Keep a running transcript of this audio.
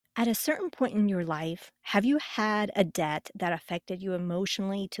At a certain point in your life, have you had a debt that affected you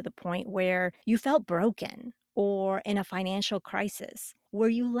emotionally to the point where you felt broken or in a financial crisis? Were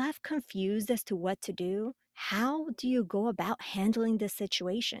you left confused as to what to do? How do you go about handling this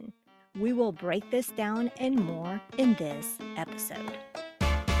situation? We will break this down and more in this episode.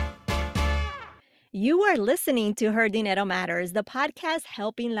 You are listening to Her Dinero Matters, the podcast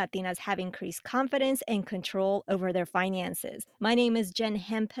helping Latinas have increased confidence and control over their finances. My name is Jen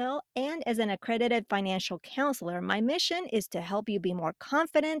Hemphill, and as an accredited financial counselor, my mission is to help you be more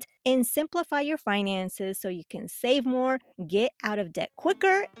confident and simplify your finances so you can save more, get out of debt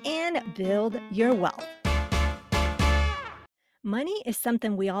quicker, and build your wealth. Money is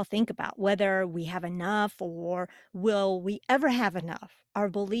something we all think about, whether we have enough or will we ever have enough. Our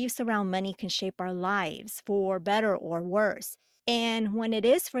beliefs around money can shape our lives for better or worse. And when it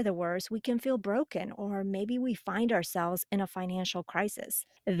is for the worse, we can feel broken or maybe we find ourselves in a financial crisis.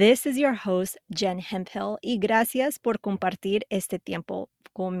 This is your host, Jen Hemphill, y gracias por compartir este tiempo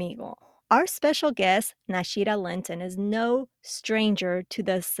conmigo. Our special guest, Nashira Linton, is no stranger to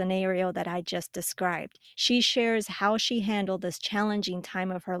the scenario that I just described. She shares how she handled this challenging time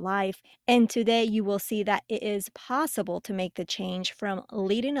of her life, and today you will see that it is possible to make the change from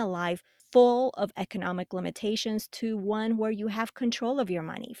leading a life full of economic limitations to one where you have control of your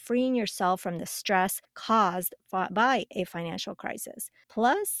money, freeing yourself from the stress caused by a financial crisis.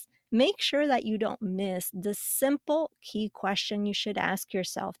 Plus, make sure that you don't miss the simple key question you should ask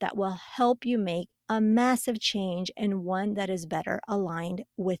yourself that will help you make a massive change and one that is better aligned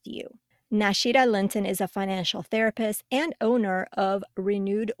with you. Nashira Linton is a financial therapist and owner of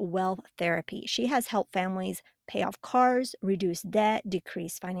Renewed Wealth Therapy. She has helped families pay off cars, reduce debt,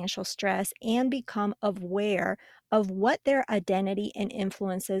 decrease financial stress, and become aware of what their identity and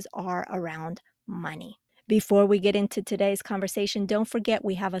influences are around money. Before we get into today's conversation, don't forget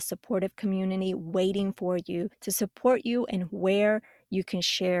we have a supportive community waiting for you to support you and where you can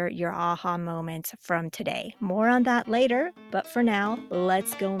share your aha moments from today. More on that later, but for now,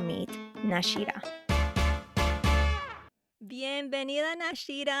 let's go meet Nashira. Bienvenida,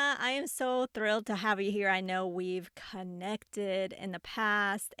 Nashira. I am so thrilled to have you here. I know we've connected in the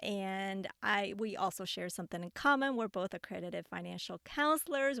past, and we also share something in common. We're both accredited financial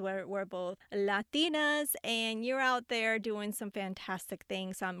counselors. We're both Latinas, and you're out there doing some fantastic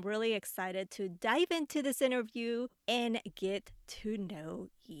things. So I'm really excited to dive into this interview and get to know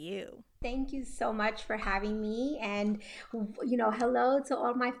you. Thank you so much for having me. And, hello to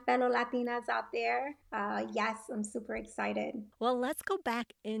all my fellow Latinas out there. Yes, I'm super excited. Well, let's go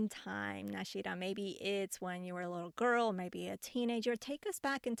back in time, Nashira. Maybe it's when you were a little girl, maybe a teenager. Take us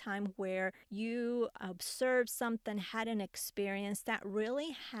back in time where you observed something, had an experience that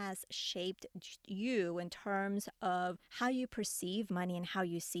really has shaped you in terms of how you perceive money and how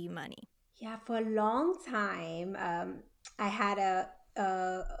you see money. Yeah, for a long time, I had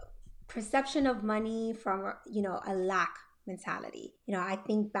a perception of money from, a lack mentality. I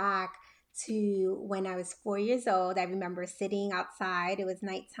think back to when I was 4 years old. I remember sitting outside. It was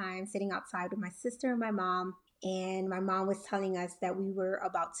nighttime, sitting outside with my sister and my mom. And my mom was telling us that we were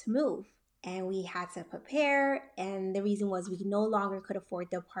about to move and we had to prepare. And the reason was we no longer could afford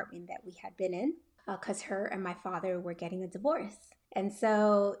the apartment that we had been in because her and my father were getting a divorce. And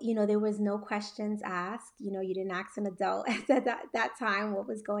so, there was no questions asked. You didn't ask an adult at that time what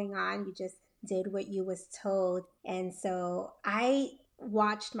was going on. You just did what you was told. And so I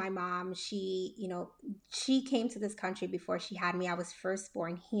watched my mom. She came to this country before she had me. I was first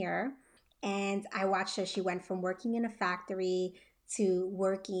born here. And I watched her. She went from working in a factory to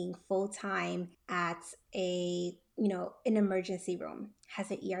working full time at an emergency room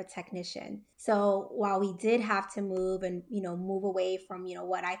as an ER technician. So while we did have to move and, move away from,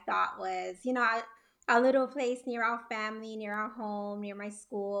 what I thought was, a little place near our family, near our home, near my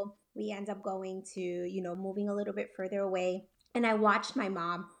school, we end up going to, moving a little bit further away. And I watched my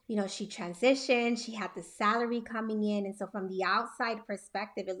mom, she transitioned, she had the salary coming in. And so from the outside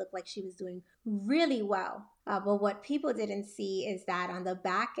perspective, it looked like she was doing really well. But what people didn't see is that on the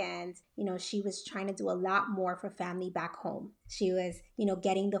back end, she was trying to do a lot more for family back home. She was,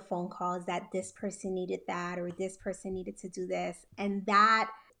 getting the phone calls that this person needed that or this person needed to do this. And that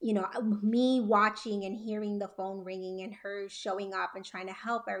me watching and hearing the phone ringing and her showing up and trying to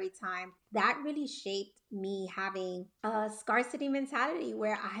help every time, that really shaped me having a scarcity mentality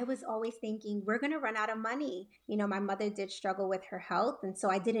where I was always thinking, we're going to run out of money. My mother did struggle with her health. And so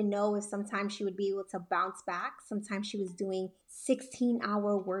I didn't know if sometimes she would be able to bounce back. Sometimes she was doing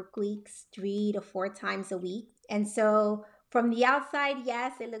 16-hour work weeks, 3 to 4 times a week. And so from the outside,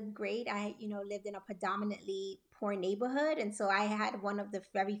 yes, it looked great. I, lived in a predominantly poor neighborhood. And so I had one of the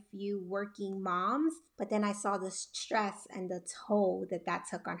very few working moms, but then I saw the stress and the toll that that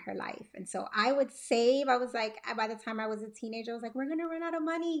took on her life. And so I would save. I was like, by the time I was a teenager, I was like, we're going to run out of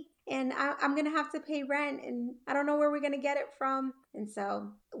money and I'm going to have to pay rent and I don't know where we're going to get it from. And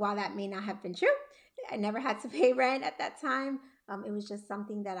so while that may not have been true, I never had to pay rent at that time. It was just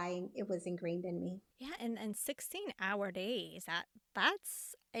something that it was ingrained in me. Yeah, and 16-hour days,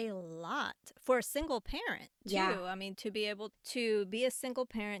 that's a lot for a single parent Yeah. too. I mean, to be able to be a single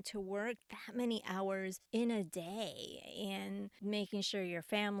parent to work that many hours in a day and making sure your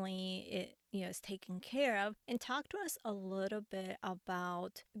family is taken care of. And talk to us a little bit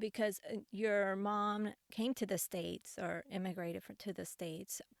about because your mom came to the States or immigrated to the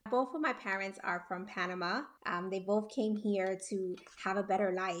States. Both of my parents are from Panama. They both came here to have a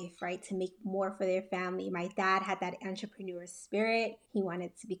better life, right? To make more for their family. My dad had that entrepreneur spirit. He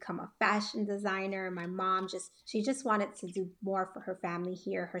wanted to become a fashion designer. My mom she just wanted to do more for her family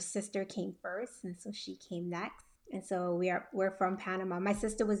here. Her sister came first, and so she came next. And so we're from Panama. My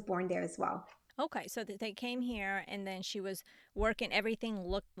sister was born there as well. Okay, so they came here and then she was working. Everything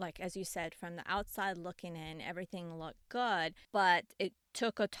looked like, as you said, from the outside looking in, everything looked good, but it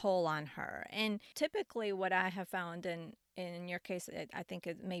took a toll on her. And typically, what I have found in your case, I think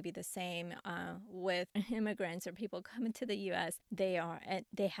it may be the same with immigrants or people coming to the U.S. They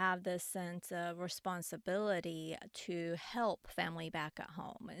have this sense of responsibility to help family back at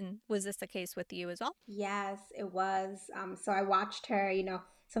home. And was this the case with you as well? Yes, it was. So I watched her,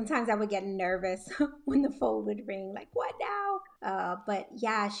 sometimes I would get nervous when the phone would ring, like, what now? But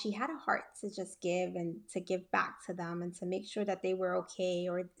yeah, she had a heart to just give and to give back to them and to make sure that they were okay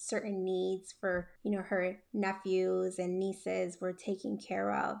or certain needs for, her nephews and nieces were taken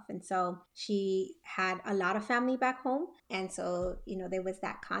care of. And so she had a lot of family back home. And so, there was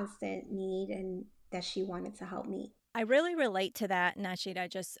that constant need and that she wanted to help me. I really relate to that, Nashida,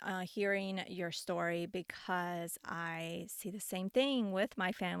 just hearing your story because I see the same thing with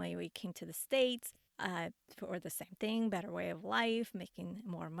my family. We came to the States for the same thing, better way of life, making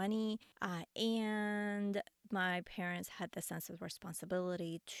more money. And my parents had the sense of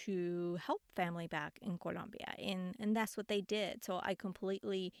responsibility to help family back in Colombia. And that's what they did. So I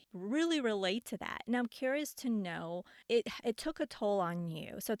completely, really relate to that. And I'm curious to know it took a toll on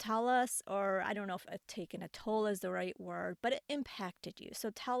you. So tell us, or I don't know if taking a toll is the right word, but it impacted you.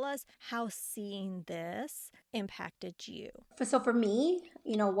 So tell us how seeing this impacted you. So for me,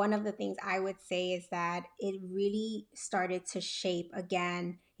 one of the things I would say is that it really started to shape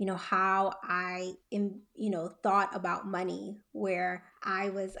again, how thought about money, where I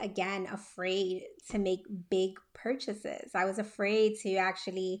was again afraid to make big purchases. I was afraid to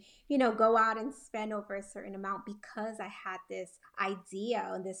actually, go out and spend over a certain amount because I had this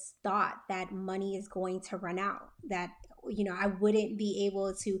idea and this thought that money is going to run out, that, I wouldn't be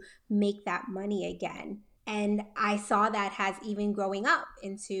able to make that money again. And I saw that as even growing up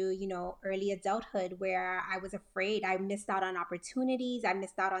into, early adulthood where I was afraid I missed out on opportunities. I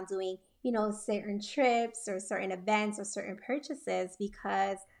missed out on doing, certain trips or certain events or certain purchases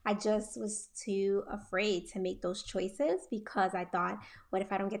because I just was too afraid to make those choices because I thought, what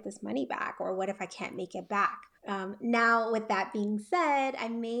if I don't get this money back? Or what if I can't make it back? Now, with that being said, I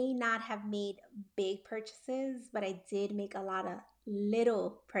may not have made big purchases, but I did make a lot of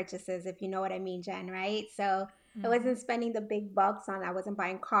little purchases, if you know what I mean, Jen, right? So I Mhm. wasn't spending the big bucks I wasn't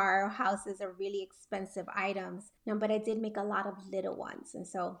buying car or houses or really expensive items. No, but I did make a lot of little ones. And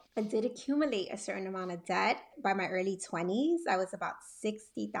so I did accumulate a certain amount of debt. By my early 20s, I was about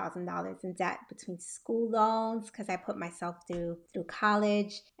 $60,000 in debt between school loans because I put myself through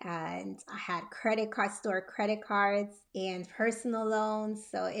college, and I had store credit cards and personal loans.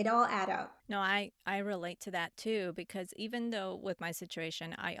 So it all add up. No, I relate to that too because even though with my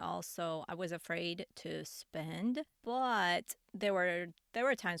situation, I was afraid to spend, but there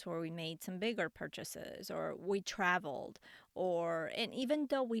were times where we made some bigger purchases or we traveled and even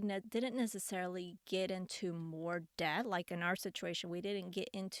though didn't necessarily get into more debt, like in our situation, we didn't get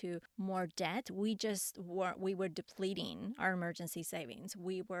into more debt. We were depleting our emergency savings.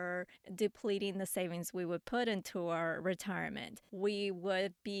 We were depleting the savings we would put into our retirement. We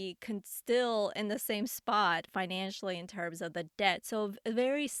would be still in the same spot financially in terms of the debt. So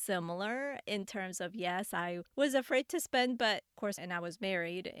very similar in terms of yes, I was afraid to spend, but of course, and I was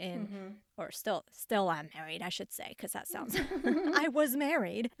married and Mm-hmm. or still I'm married, I should say, because that sounds I was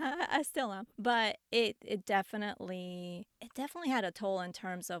married. I still am. But it definitely had a toll in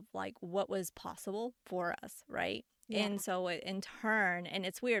terms of like what was possible for us, right? Yeah. And so in turn, and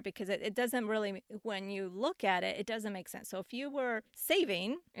it's weird because it doesn't really, when you look at it, it doesn't make sense. So if you were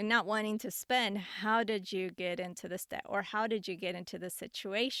saving and not wanting to spend, how did you get into this debt, or how did you get into this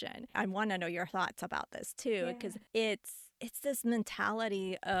situation? I want to know your thoughts about this too, Yeah. because it's this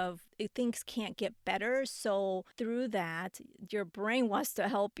mentality of things can't get better. So through that, your brain wants to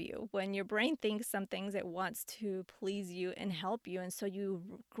help you. When your brain thinks some things, it wants to please you and help you. And so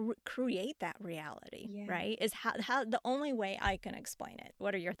you create that reality, Yeah. right? Is how the only way I can explain it.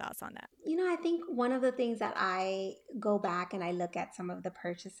 What are your thoughts on that? I think one of the things that I go back and I look at some of the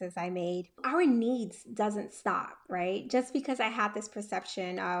purchases I made, our needs doesn't stop, right? Just because I had this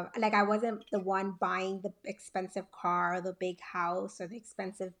perception of like I wasn't the one buying the expensive car or the big house or the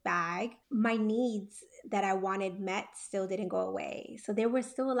expensive bag, my needs that I wanted met still didn't go away. So there were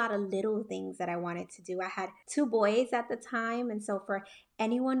still a lot of little things that I wanted to do. I had two boys at the time, and so for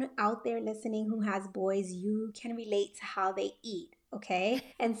anyone out there listening who has boys, you can relate to how they eat. Okay.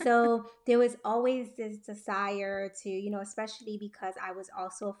 And so there was always this desire to, especially because I was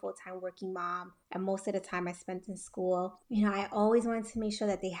also a full time working mom and most of the time I spent in school, I always wanted to make sure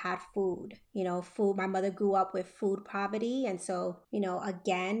that they had food, food. My mother grew up with food poverty. And so,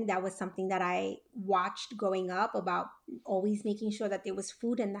 again, that was something that I watched growing up about always making sure that there was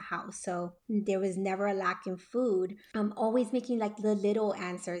food in the house. So there was never a lack in food. Always making like the little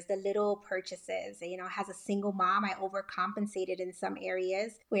answers, the little purchases. As a single mom, I overcompensated in some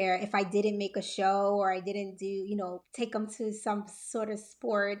areas where if I didn't make a show or I didn't do, take them to some sort of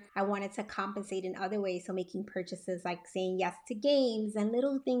sport, I wanted to compensate in other ways. So making purchases like saying yes to games and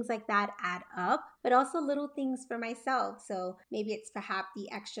little things like that add up, but also little things for myself. So maybe it's perhaps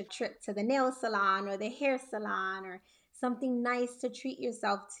the extra trip to the nail salon or the hair salon or something nice to treat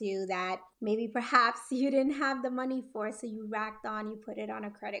yourself to that maybe perhaps you didn't have the money for, so you racked on, you put it on a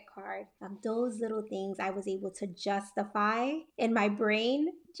credit card. Those little things I was able to justify in my brain,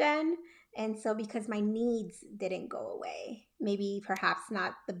 Jen. And so because my needs didn't go away, maybe perhaps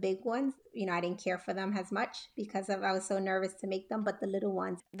not the big ones, I didn't care for them as much because of I was so nervous to make them, but the little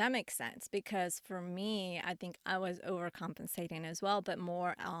ones. That makes sense because for me, I think I was overcompensating as well, but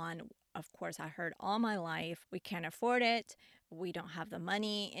more on, of course, I heard all my life, we can't afford it, we don't have the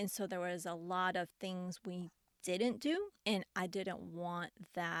money. And so there was a lot of things we didn't do. And I didn't want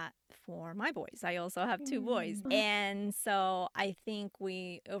that for my boys. I also have two boys. Mm. And so I think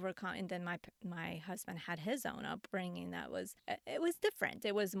we overcome, and then my husband had his own upbringing that was, it was different.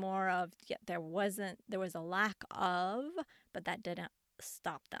 It was more of, yeah, there was a lack of, but that didn't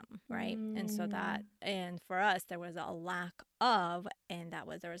stop them, right? And so Mm. that, and for us there was a lack of, and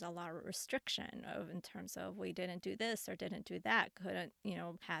there was a lot of restriction of, in terms of, we didn't do this or didn't do that, couldn't,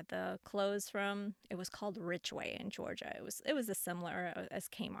 had the clothes from, it was called Richway in Georgia. It was a similar as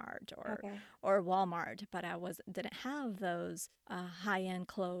Kmart Okay. or Walmart, but I didn't have those high end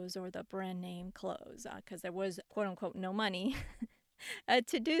clothes or the brand name clothes because there was, quote unquote, no money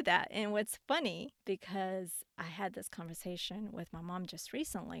to do that. And what's funny, because I had this conversation with my mom just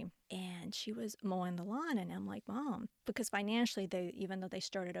recently, and she was mowing the lawn, and I'm like, Mom, because financially, they, even though they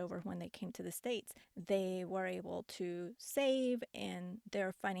started over when they came to the States, they were able to save, and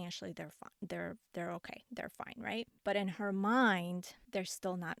they're fine. They're okay. They're fine, right? But in her mind, there's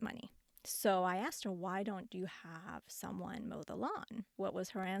still not money. So I asked her, why don't you have someone mow the lawn? What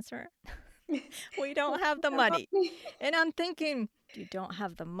was her answer? We don't have the money. And I'm thinking, you don't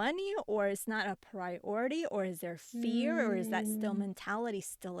have the money, or it's not a priority, or is there fear, or is that still Mm. mentality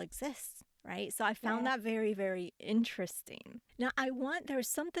still exists? Right. So I found Yeah. that very, very interesting. Now, there's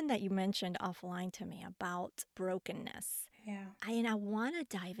something that you mentioned offline to me about brokenness. Yeah. And I want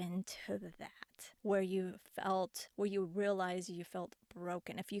to dive into that, where you realize you felt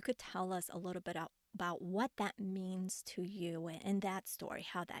broken. If you could tell us a little bit about what that means to you and that story,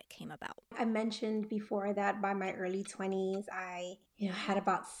 how that came about. I mentioned before that by my early 20s, I, had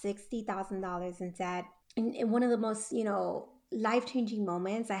about $60,000 in debt. And in one of the most, life-changing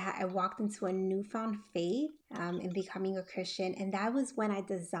moments, I walked into a newfound faith in becoming a Christian. And that was when I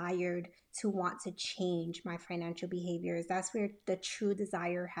desired to want to change my financial behaviors. That's where the true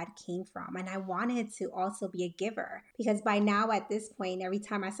desire had came from. And I wanted to also be a giver because by now at this point, every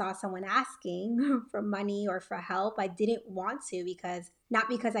time I saw someone asking for money or for help, I didn't want to because not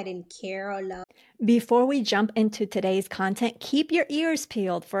because I didn't care or love. Before we jump into today's content, keep your ears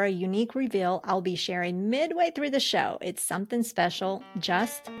peeled for a unique reveal I'll be sharing midway through the show. It's something special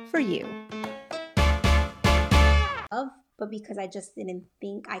just for you. Love, but because I just didn't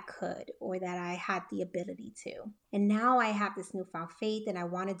think I could or that I had the ability to. And now I have this newfound faith and I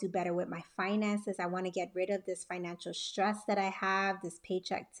want to do better with my finances. I want to get rid of this financial stress that I have, this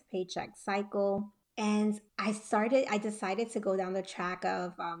paycheck to paycheck cycle. And I decided to go down the track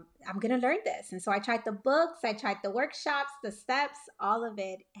of, I'm going to learn this. And so I tried the books, I tried the workshops, the steps, all of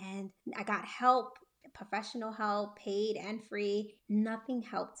it. And I got help, professional help, paid and free. Nothing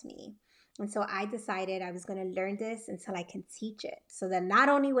helped me. And so I decided I was going to learn this until I can teach it. So that not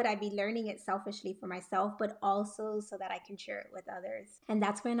only would I be learning it selfishly for myself, but also so that I can share it with others. And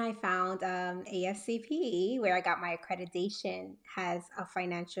that's when I found AFCP, where I got my accreditation as a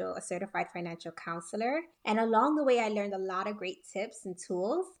certified financial counselor. And along the way, I learned a lot of great tips and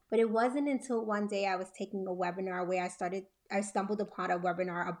tools. But it wasn't until one day I was taking a webinar where I stumbled upon a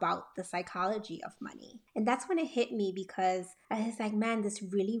webinar about the psychology of money. And that's when it hit me, because I was like, man, this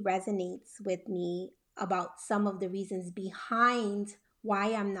really resonates with me about some of the reasons behind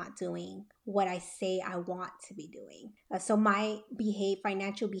why I'm not doing what I say I want to be doing. So my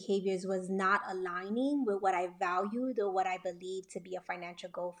financial behaviors was not aligning with what I valued or what I believed to be a financial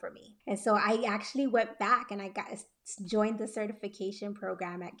goal for me. And so I actually went back and I joined the certification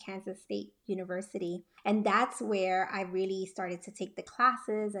program at Kansas State University. And that's where I really started to take the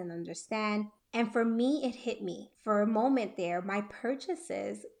classes and understand. And for me, it hit me. For a moment there, my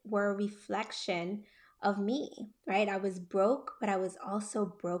purchases were a reflection of me, right? I was broke, but I was also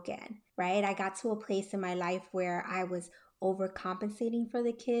broken, right? I got to a place in my life where I was overcompensating for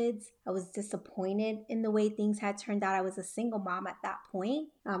the kids. I was disappointed in the way things had turned out. I was a single mom at that point.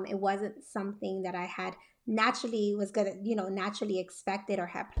 It wasn't something that I had naturally expected or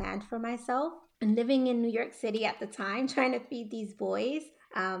had planned for myself. And living in New York City at the time, trying to feed these boys,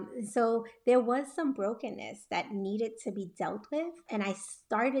 so there was some brokenness that needed to be dealt with. And I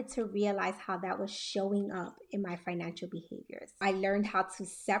started to realize how that was showing up in my financial behaviors. I learned how to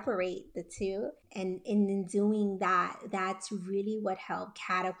separate the two. And in doing that, that's really what helped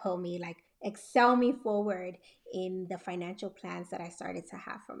catapult me, like excel me forward in the financial plans that I started to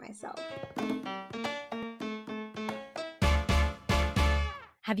have for myself.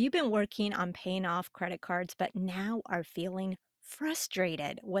 Have you been working on paying off credit cards but now are feeling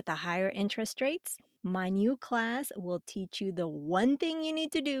frustrated with the higher interest rates? My new class will teach you the one thing you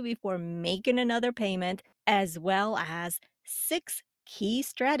need to do before making another payment, as well as 6 key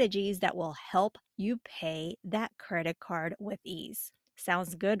strategies that will help you pay that credit card with ease.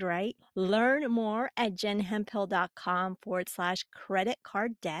 Sounds good, right? Learn more at jenhemphill.com/credit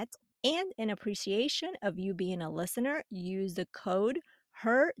card debt. And in appreciation of you being a listener, use the code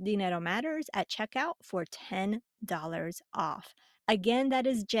her Dinero Matters at checkout for $10 off. Again, that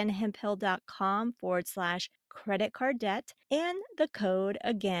is jenhemphill.com/credit card debt. And the code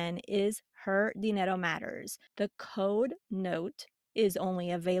again is Her Dinero Matters. The code note is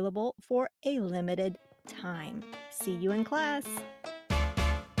only available for a limited time. See you in class.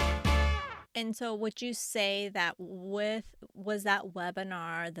 And so would you say that was that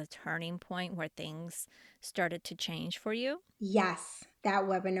webinar the turning point where things started to change for you? Yes, that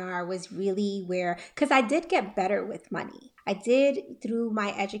webinar was really where, because I did get better with money. I did, through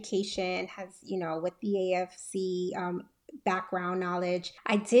my education, with the AFC background knowledge,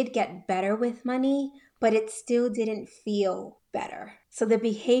 I did get better with money, but it still didn't feel better. So the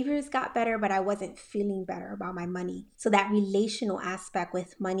behaviors got better, but I wasn't feeling better about my money. So that relational aspect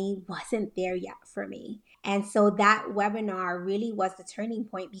with money wasn't there yet for me. And so that webinar really was the turning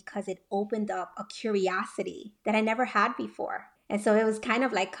point, because it opened up a curiosity that I never had before. And so it was kind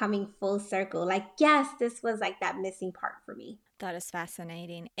of like coming full circle. Like, yes, this was like that missing part for me. That is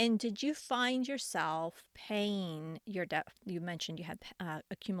fascinating. And did you find yourself paying your debt? You mentioned you had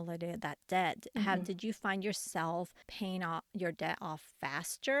accumulated that debt. Mhm. Did you find yourself paying off your debt off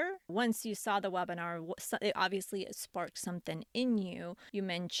faster once you saw the webinar? It obviously it sparked something in you. You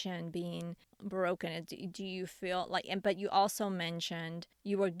mentioned being broken. Do you feel like? But you also mentioned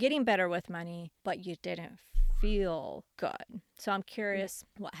you were getting better with money, but you didn't feel good. So I'm curious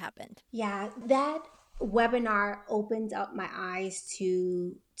what happened. Yeah, that webinar opened up my eyes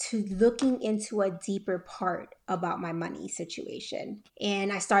to looking into a deeper part about my money situation.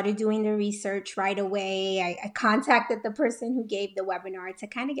 And I started doing the research right away. I contacted the person who gave the webinar to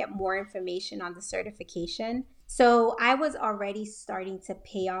kind of get more information on the certification. So I was already starting to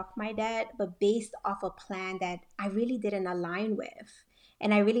pay off my debt, but based off a plan that I really didn't align with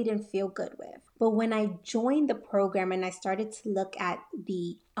and I really didn't feel good with. But when I joined the program and I started to look at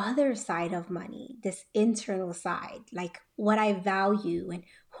the other side of money, this internal side, like what I value and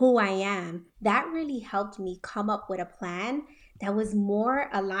who I am, that really helped me come up with a plan that was more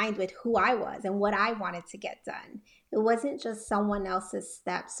aligned with who I was and what I wanted to get done. It wasn't just someone else's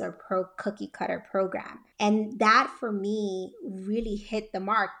steps or cookie cutter program. And that for me really hit the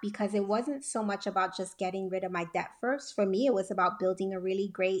mark because it wasn't so much about just getting rid of my debt first. For me, it was about building a really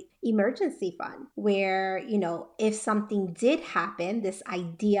great emergency fund where, if something did happen, this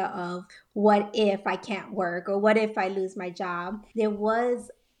idea of what if I can't work or what if I lose my job, there was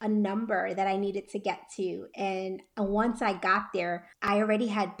a number that I needed to get to. And once I got there, I already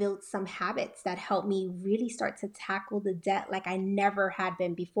had built some habits that helped me really start to tackle the debt like I never had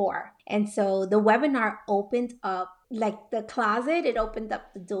been before. And so the webinar opened up like the closet, it opened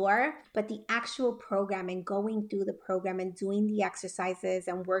up the door, but the actual program and going through the program and doing the exercises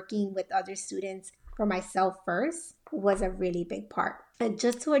and working with other students for myself first was a really big part. And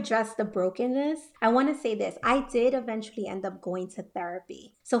just to address the brokenness, I want to say this. I did eventually end up going to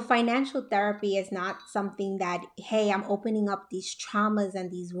therapy. So, financial therapy is not something that, hey, I'm opening up these traumas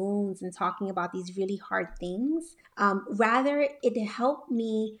and these wounds and talking about these really hard things. Rather, it helped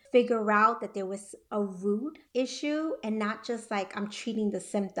me figure out that there was a root issue and not just like I'm treating the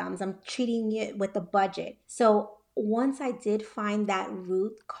symptoms, I'm treating it with a budget. So, once I did find that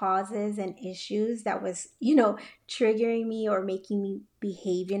root causes and issues that was, triggering me or making me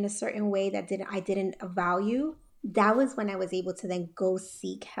behave in a certain way that I didn't value, that was when I was able to then go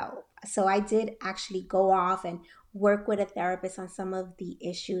seek help. So I did actually go off and work with a therapist on some of the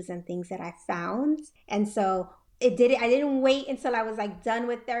issues and things that I found. And so I didn't wait until I was like done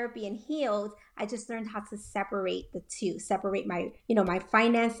with therapy and healed. I just learned how to separate the two, separate my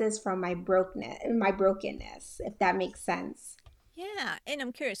finances from my brokenness, if that makes sense. Yeah, and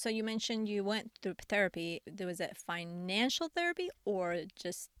I'm curious. So you mentioned you went through therapy. Was it financial therapy or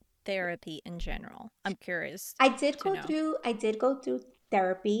just therapy in general? I'm curious to know. I did go through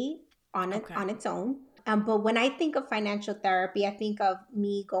therapy Okay. on its own. But when I think of financial therapy, I think of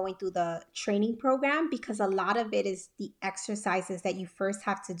me going through the training program because a lot of it is the exercises that you first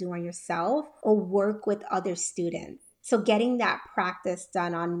have to do on yourself or work with other students. So getting that practice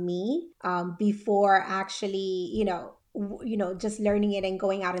done on me before actually, just learning it and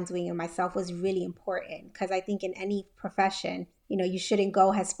going out and doing it myself was really important because I think in any profession, you shouldn't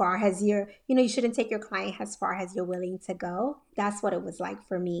go as far as you shouldn't take your client as far as you're willing to go. That's what it was like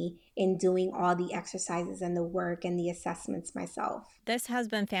for me in doing all the exercises and the work and the assessments myself. This has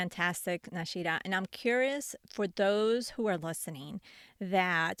been fantastic, Nashida. And I'm curious for those who are listening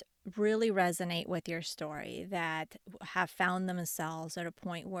that really resonate with your story, that have found themselves at a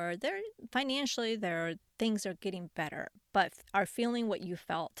point where they're financially, their things are getting better, but are feeling what you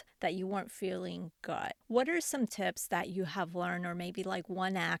felt that you weren't feeling good. What are some tips that you have learned, or maybe like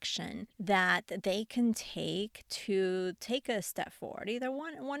one action that they can take to take a step forward? Either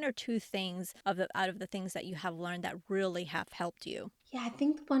one or two things out of the things that you have learned that really have helped you. Yeah, I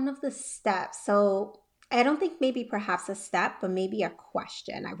think one of the steps. So I don't think maybe perhaps a step, but maybe a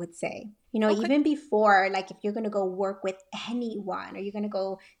question, I would say. Okay. Even before, like if you're going to go work with anyone or you're going to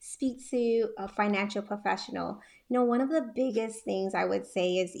go speak to a financial professional, one of the biggest things I would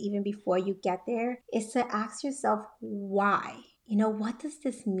say is even before you get there is to ask yourself why. What does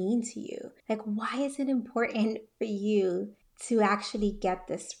this mean to you? Like, why is it important for you to actually get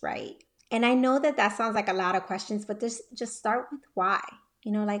this right? And I know that that sounds like a lot of questions, but just start with why.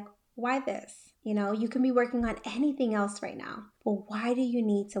 Like, why this? You can be working on anything else right now, but why do you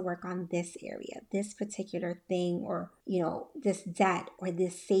need to work on this area, this particular thing, or, this debt or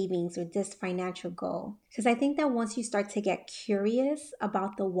this savings or this financial goal? Because I think that once you start to get curious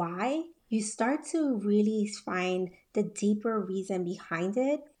about the why, you start to really find the deeper reason behind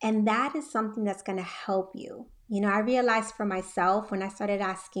it. And that is something that's going to help you. I realized for myself when I started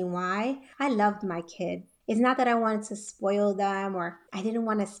asking why, I loved my kids. It's not that I wanted to spoil them or I didn't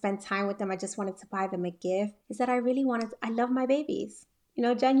want to spend time with them. I just wanted to buy them a gift. It's that I love my babies.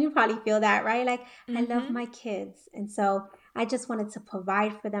 Jen, you probably feel that, right? Like, I love Mm-hmm. my kids. And so I just wanted to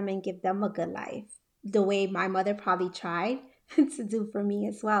provide for them and give them a good life the way my mother probably tried to do for me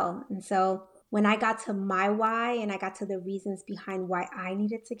as well. And so when I got to my why and I got to the reasons behind why I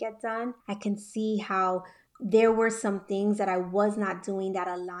needed to get done, I can see how there were some things that I was not doing that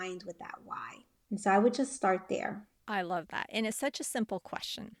aligned with that why. And so I would just start there. I love that. And it's such a simple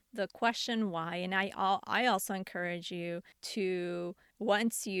question. The question why. And I also encourage you to,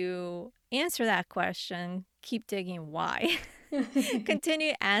 once you answer that question, keep digging why.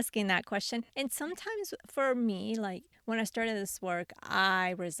 Continue asking that question. And sometimes for me, like when I started this work,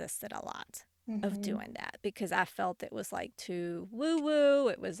 I resisted a lot of Hmm. doing that because I felt it was like too woo woo.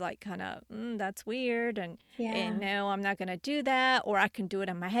 It was like kind of that's weird, and Yeah. no, I'm not gonna do that, or I can do it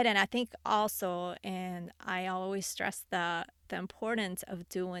in my head. And I think also, and I always stress the importance of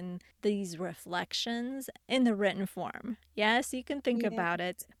doing these reflections in the written form. Yes, you can think Yeah. about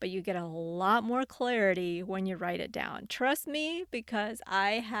it, but you get a lot more clarity when you write it down. Trust me, because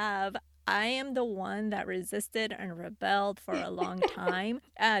I am the one that resisted and rebelled for a long time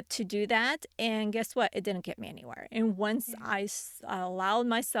to do that. And guess what? It didn't get me anywhere. And once I allowed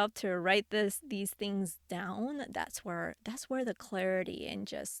myself to write these things down, that's where the clarity and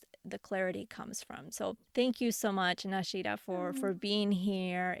just the clarity comes from. So thank you so much, Nashida, for being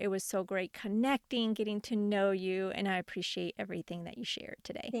here. It was so great connecting, getting to know you, and I appreciate everything that you shared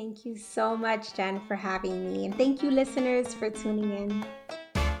today. Thank you so much, Jen, for having me. And thank you, listeners, for tuning in.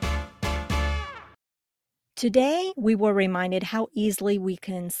 Today, we were reminded how easily we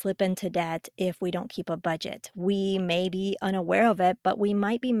can slip into debt if we don't keep a budget. We may be unaware of it, but we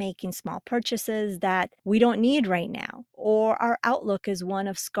might be making small purchases that we don't need right now, or our outlook is one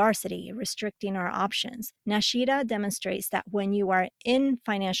of scarcity, restricting our options. Nashida demonstrates that when you are in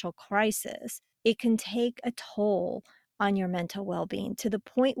financial crisis, it can take a toll on your mental well being to the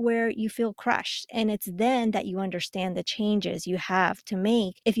point where you feel crushed. And it's then that you understand the changes you have to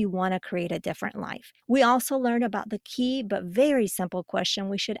make if you want to create a different life. We also learn about the key but very simple question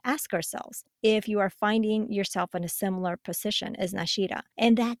we should ask ourselves if you are finding yourself in a similar position as Nashida.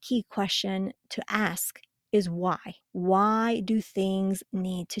 And that key question to ask is why? Why do things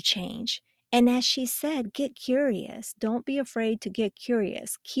need to change? And as she said, get curious. Don't be afraid to get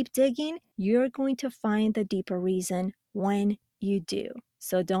curious. Keep digging. You're going to find the deeper reason when you do.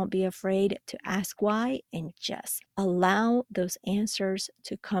 So don't be afraid to ask why and just allow those answers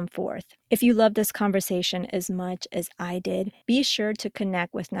to come forth. If you love this conversation as much as I did, be sure to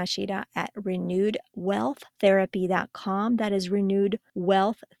connect with Nashida at renewedwealththerapy.com. That is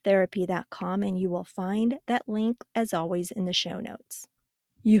renewedwealththerapy.com, and you will find that link as always in the show notes.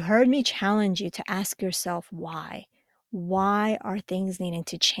 You heard me challenge you to ask yourself why. Why are things needing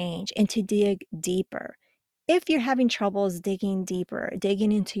to change and to dig deeper? If you're having troubles digging deeper,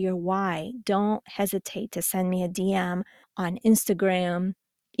 digging into your why, don't hesitate to send me a DM on Instagram,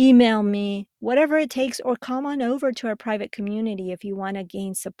 email me, whatever it takes, or come on over to our private community if you want to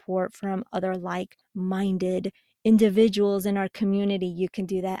gain support from other like minded individuals in our community. You can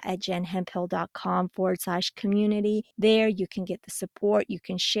do that at jenhemphill.com/community. There you can get the support, you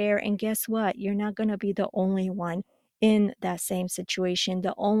can share, and guess what? You're not going to be the only one in that same situation,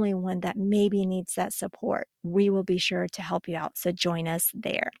 the only one that maybe needs that support. We will be sure to help you out. So join us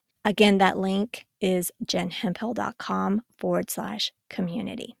there. Again, that link is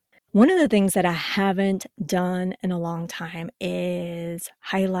jenhemphill.com/community. One of the things that I haven't done in a long time is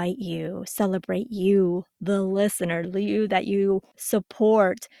highlight you, celebrate you, the listener, you that you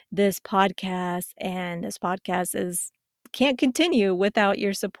support this podcast. And this podcast can't continue without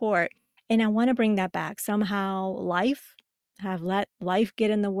your support. And I want to bring that back. Somehow have let life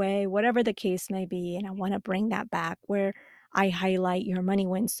get in the way, whatever the case may be. And I want to bring that back where I highlight your money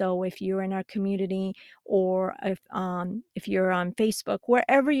wins. So if you're in our community, or if you're on Facebook,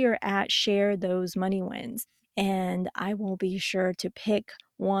 wherever you're at, share those money wins. And I will be sure to pick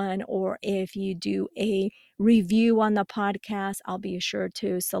one, or if you do a review on the podcast, I'll be sure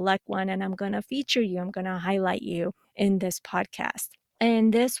to select one and I'm going to feature you. I'm going to highlight you in this podcast.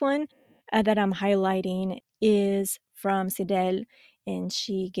 And this one that I'm highlighting is from Sidel, and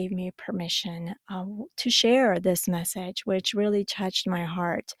she gave me permission to share this message, which really touched my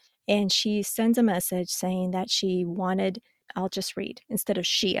heart. And she sends a message saying that she wanted, I'll just read instead of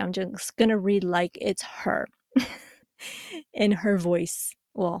she, I'm just going to read like it's her in her voice.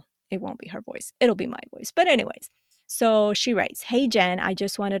 Well, it won't be her voice, it'll be my voice. But, anyways, so she writes, "Hey Jen, I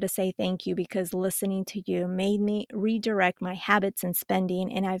just wanted to say thank you because listening to you made me redirect my habits and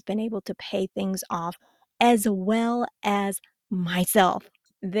spending, and I've been able to pay things off as well as myself.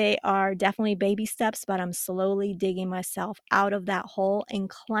 They are definitely baby steps, but I'm slowly digging myself out of that hole and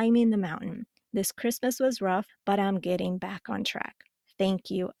climbing the mountain. This Christmas was rough, but I'm getting back on track. Thank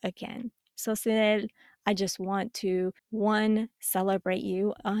you again." So, Sinel, I just want to, one, celebrate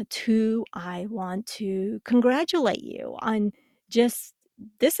you. Two, I want to congratulate you on just,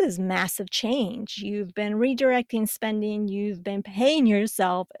 this is massive change. You've been redirecting spending, you've been paying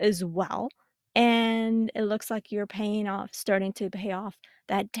yourself as well. And it looks like you're starting to pay off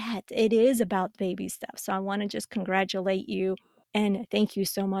that debt. It is about baby steps. So I want to just congratulate you and thank you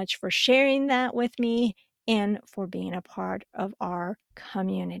so much for sharing that with me and for being a part of our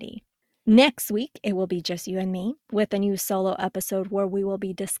community. Next week, it will be just you and me with a new solo episode where we will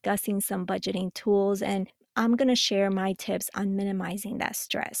be discussing some budgeting tools and I'm going to share my tips on minimizing that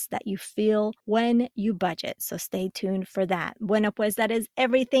stress that you feel when you budget. So stay tuned for that. Bueno, pues that is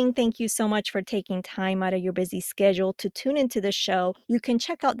everything. Thank you so much for taking time out of your busy schedule to tune into the show. You can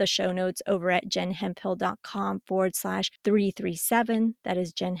check out the show notes over at jenhemphill.com/337. That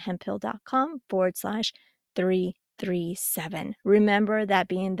is jenhemphill.com/337. Remember that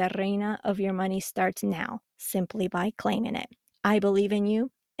being the reina of your money starts now, simply by claiming it. I believe in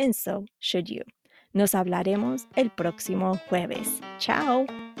you, and so should you. Nos hablaremos el próximo jueves. Chao.